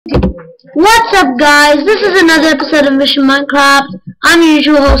What's up, guys? This is another episode of Mission Minecraft. I'm your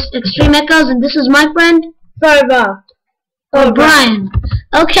usual host, Extreme Echoes, and this is my friend Forever. or Brian.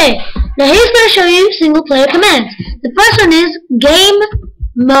 Okay, now he's going to show you single player commands. The first one is Game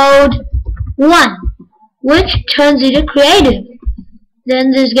Mode 1, which turns you to creative.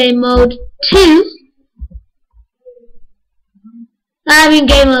 Then there's Game Mode 2,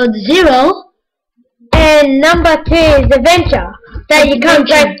 Game Mode 0, And number 2 is Adventure, that you can't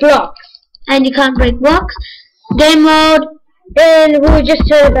break blocks. and you can't break blocks. Game Mode, And we'll just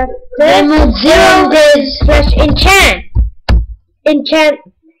turn that. Game Mode 0 is slash enchant.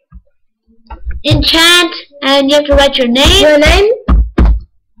 enchant, and you have to write your name. Your name.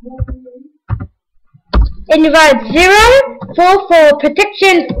 And you write 0 for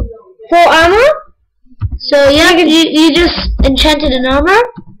protection for armor. So yeah, you just enchanted an armor.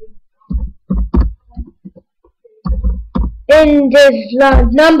 And there's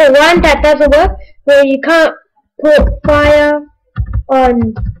number 1 that doesn't work, where you can't put fire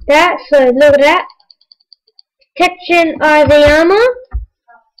on that. So look at that. Protection of the armor.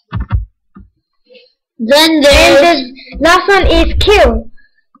 Then And there's the last one is kill.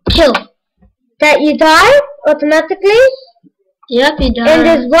 kill. That you die automatically. Yep, you die. And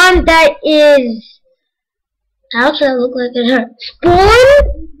there's one that is Ouch, that look like it hurt.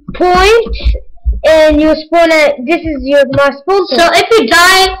 spawn point, and you spawn at my spawn point. So if you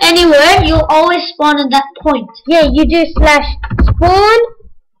die anywhere, you'll always spawn at that point. yeah, you do slash spawn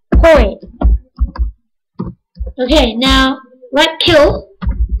point, Okay, now write kill.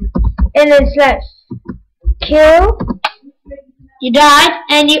 and then slash kill, You died,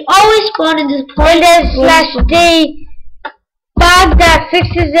 and you always spawn in this point. and then slash debug that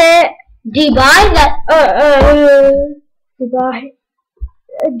fixes it. Debug that. Debug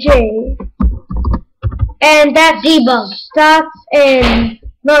J, and that Debug. starts and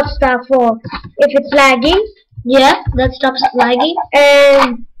not start for if it's lagging. Yeah, that stops lagging.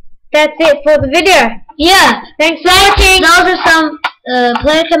 And that's it for the video. Yeah. Thanks for watching. Those are some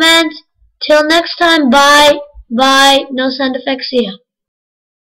player commands. Till next time, bye. Bye. No sound effects. See ya.